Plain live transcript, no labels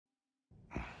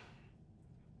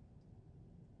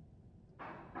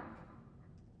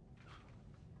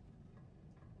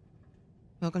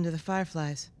Welcome to the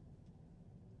Fireflies.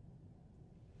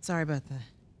 Sorry about that.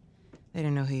 They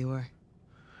didn't know who you were.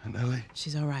 And Ellie?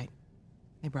 She's all right.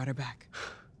 They brought her back.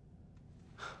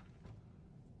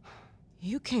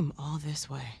 You came all this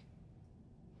way.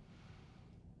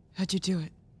 How'd you do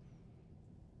it?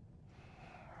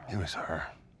 It was her.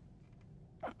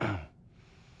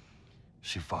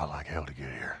 She fought like hell to get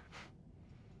here.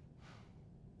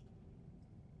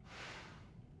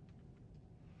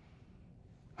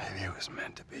 Maybe it was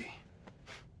meant to be.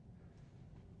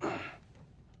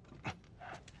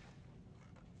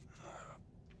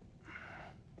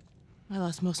 I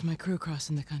lost most of my crew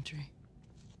crossing the country.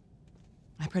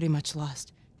 I pretty much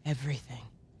lost everything.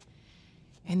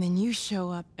 And then you show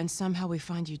up, and somehow we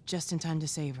find you just in time to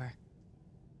save her.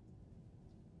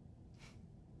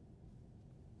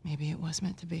 Maybe it was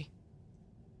meant to be.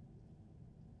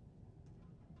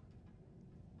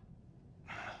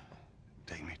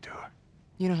 Take me to her.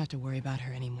 You don't have to worry about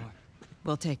her anymore.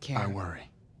 We'll take care of her. I worry.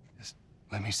 Just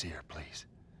let me see her, please.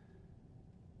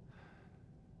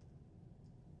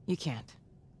 You can't.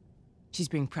 She's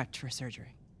being prepped for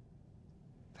surgery.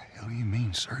 The hell do you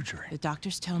mean, surgery? The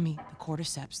doctors tell me the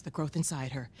cordyceps, the growth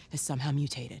inside her, has somehow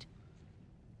mutated.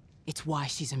 It's why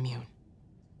she's immune.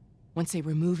 Once they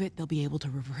remove it, they'll be able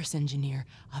to reverse engineer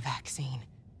a vaccine.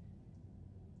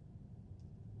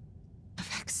 A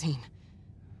vaccine.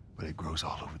 But it grows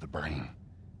all over the brain.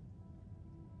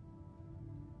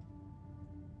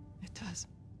 It does.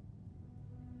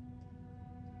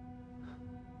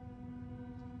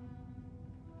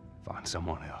 Find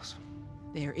someone else.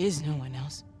 There is no one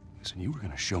else. Listen, you were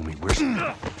gonna show me where she...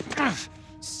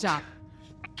 Stop.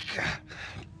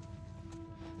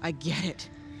 I get it.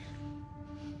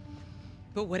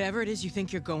 But whatever it is you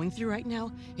think you're going through right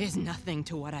now is nothing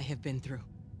to what I have been through.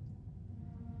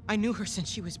 I knew her since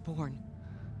she was born.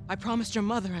 I promised your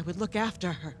mother I would look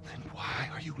after her. Then why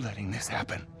are you letting this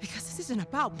happen? Because this isn't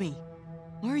about me,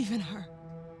 or even her.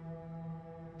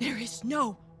 There is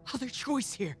no other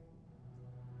choice here.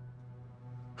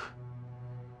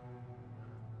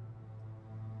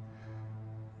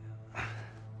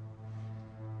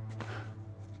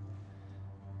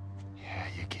 Yeah,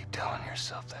 you keep telling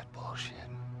yourself that bullshit.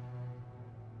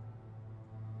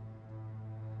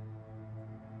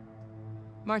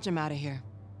 March him out of here.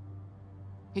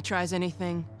 He tries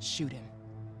anything, shoot him.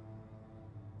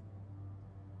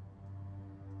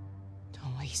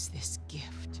 Don't waste this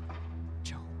gift,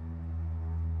 Joel.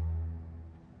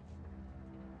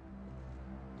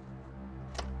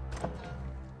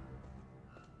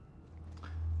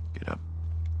 Get up.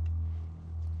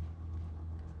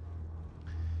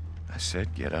 I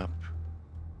said get up.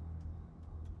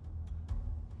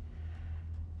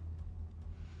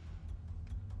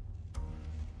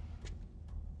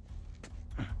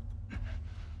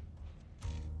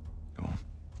 Go on.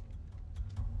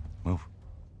 Move.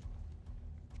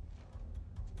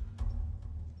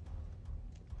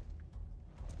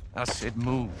 I said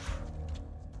move.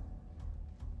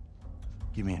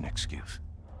 Give me an excuse.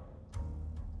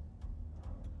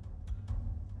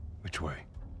 Which way?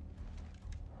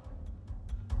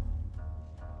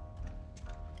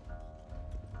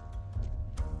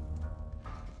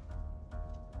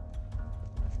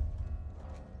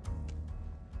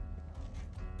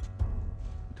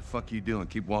 What the fuck are you doing?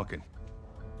 Keep walking.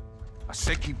 I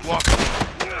said keep walking.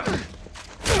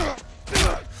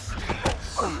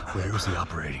 Where was the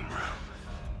operating room?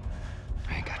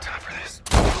 I ain't got time for this.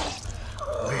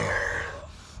 Where?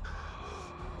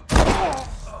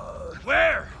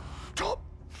 Where? Top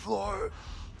floor,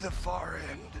 the far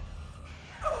end.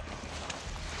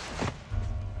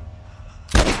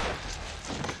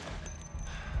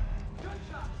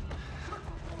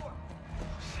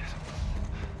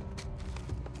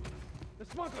 The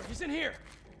smuggler, he's in here!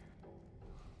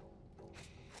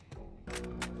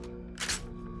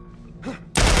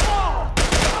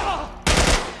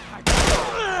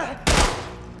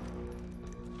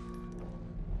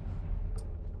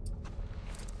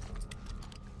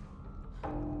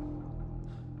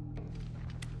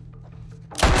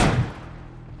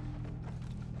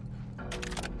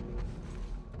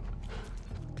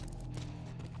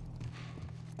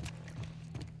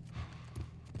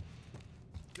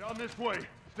 Down this way.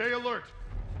 Stay alert.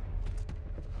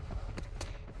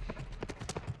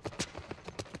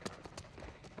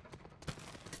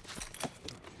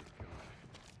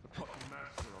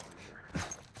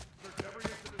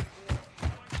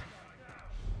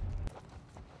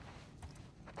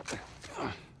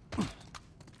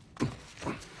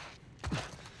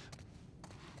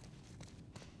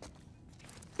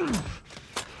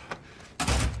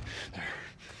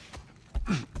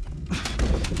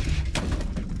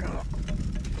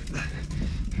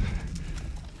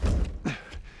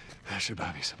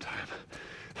 survive me sometime.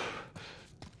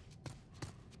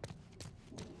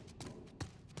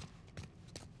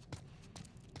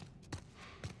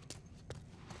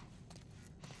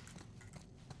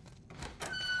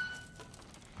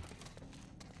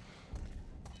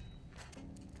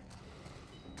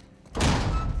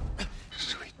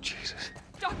 Sweet Jesus.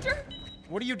 Doctor?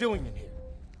 What are you doing in here?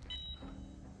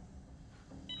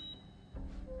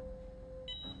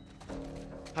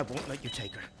 I won't let you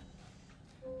take her.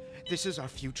 This is our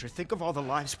future. Think of all the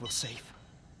lives we'll save.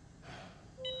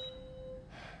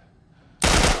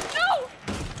 No!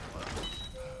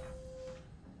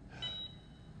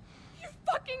 You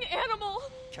fucking animal!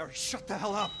 Carrie, shut the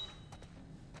hell up!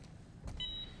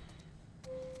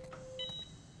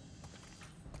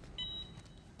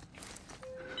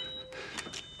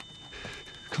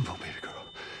 Come on, baby girl.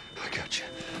 I got you.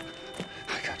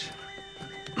 I got you.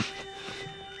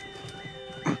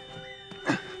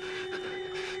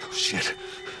 Oh, shit.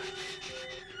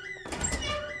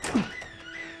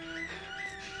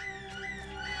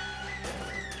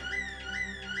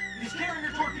 He's carrying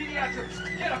her toward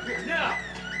pediatrics. Get up here, now!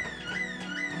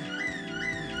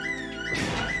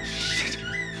 Shit.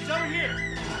 He's over here!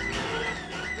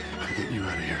 I'm getting you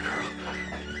out of here, girl.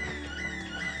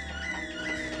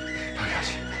 I got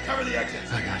you. Cover the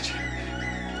exits. I got you.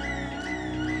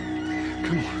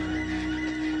 Come on.